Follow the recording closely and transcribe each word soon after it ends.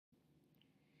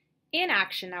In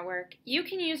Action Network, you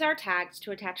can use our tags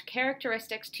to attach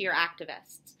characteristics to your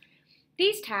activists.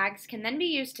 These tags can then be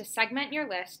used to segment your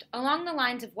list along the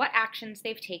lines of what actions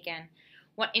they've taken,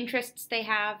 what interests they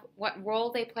have, what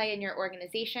role they play in your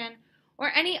organization,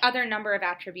 or any other number of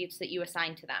attributes that you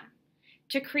assign to them.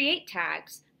 To create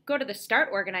tags, go to the Start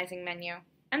Organizing menu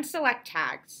and select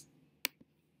Tags.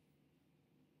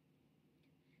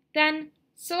 Then,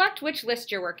 select which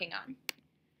list you're working on.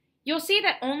 You'll see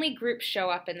that only groups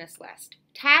show up in this list.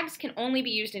 Tags can only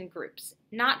be used in groups,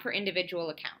 not for individual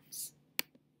accounts.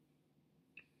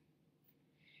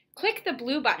 Click the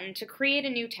blue button to create a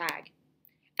new tag,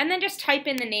 and then just type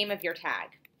in the name of your tag.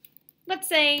 Let's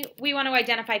say we want to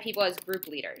identify people as group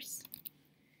leaders.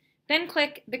 Then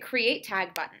click the Create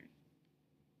Tag button.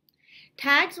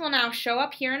 Tags will now show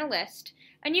up here in a list,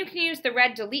 and you can use the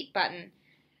red Delete button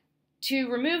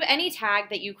to remove any tag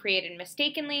that you created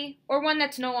mistakenly or one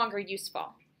that's no longer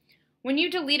useful. When you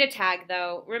delete a tag,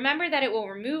 though, remember that it will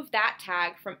remove that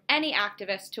tag from any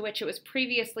activist to which it was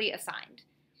previously assigned.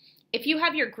 If you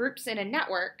have your groups in a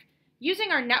network,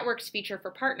 using our Networks feature for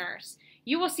partners,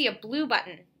 you will see a blue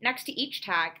button next to each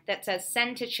tag that says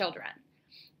Send to Children.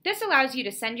 This allows you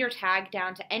to send your tag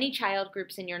down to any child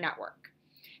groups in your network.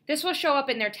 This will show up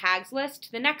in their tags list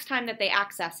the next time that they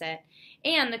access it,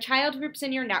 and the child groups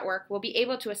in your network will be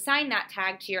able to assign that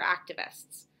tag to your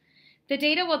activists. The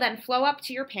data will then flow up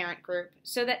to your parent group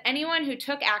so that anyone who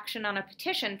took action on a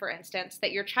petition, for instance,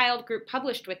 that your child group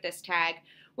published with this tag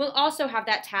will also have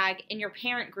that tag in your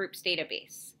parent group's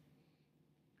database.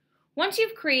 Once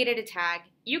you've created a tag,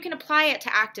 you can apply it to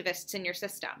activists in your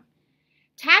system.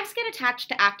 Tags get attached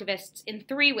to activists in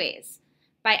three ways: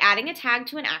 by adding a tag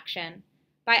to an action,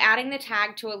 by adding the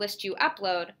tag to a list you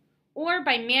upload, or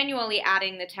by manually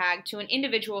adding the tag to an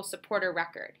individual supporter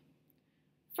record.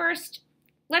 First,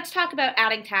 let's talk about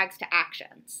adding tags to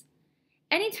actions.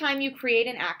 Anytime you create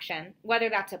an action, whether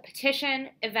that's a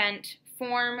petition, event,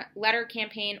 form, letter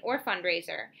campaign, or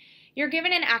fundraiser, you're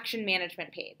given an action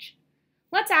management page.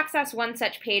 Let's access one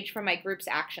such page from my group's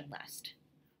action list.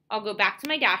 I'll go back to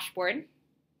my dashboard,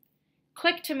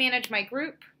 click to manage my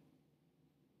group,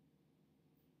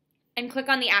 and click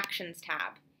on the Actions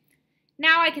tab.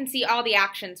 Now I can see all the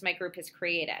actions my group has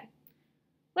created.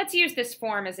 Let's use this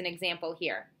form as an example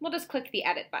here. We'll just click the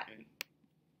Edit button.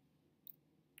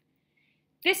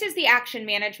 This is the action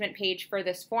management page for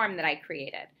this form that I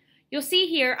created. You'll see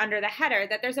here under the header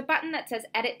that there's a button that says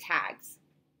Edit Tags.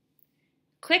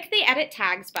 Click the Edit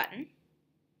Tags button,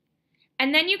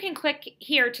 and then you can click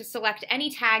here to select any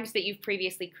tags that you've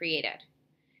previously created.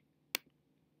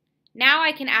 Now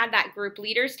I can add that group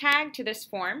leaders tag to this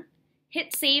form,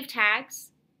 hit Save Tags,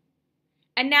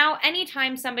 and now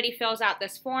anytime somebody fills out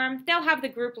this form, they'll have the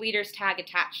group leaders tag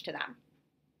attached to them.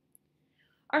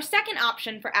 Our second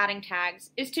option for adding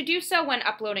tags is to do so when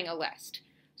uploading a list.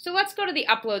 So let's go to the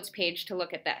Uploads page to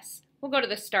look at this. We'll go to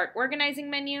the Start Organizing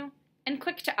menu and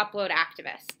click to upload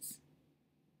activists.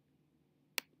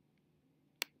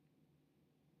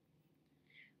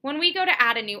 When we go to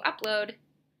add a new upload,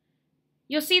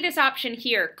 you'll see this option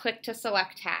here, click to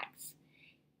select tags.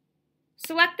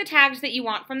 Select the tags that you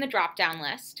want from the drop-down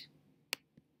list.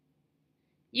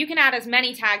 You can add as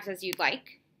many tags as you'd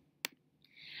like.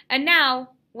 And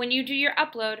now, when you do your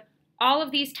upload, all of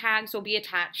these tags will be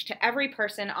attached to every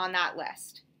person on that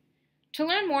list. To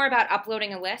learn more about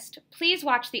uploading a list, please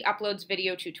watch the Uploads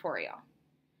video tutorial.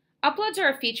 Uploads are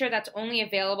a feature that's only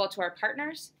available to our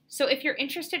partners, so if you're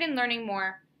interested in learning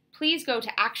more, please go to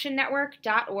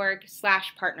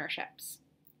actionnetwork.org/partnerships.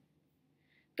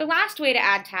 The last way to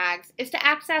add tags is to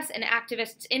access an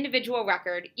activist's individual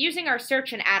record using our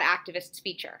Search and Add Activists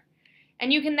feature,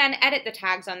 and you can then edit the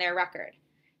tags on their record.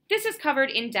 This is covered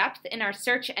in depth in our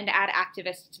Search and Add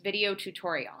Activists video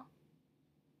tutorial.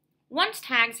 Once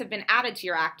tags have been added to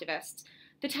your activists,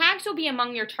 the tags will be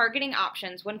among your targeting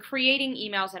options when creating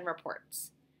emails and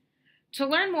reports. To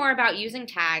learn more about using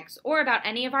tags or about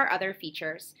any of our other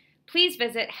features, please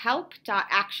visit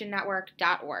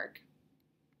help.actionnetwork.org.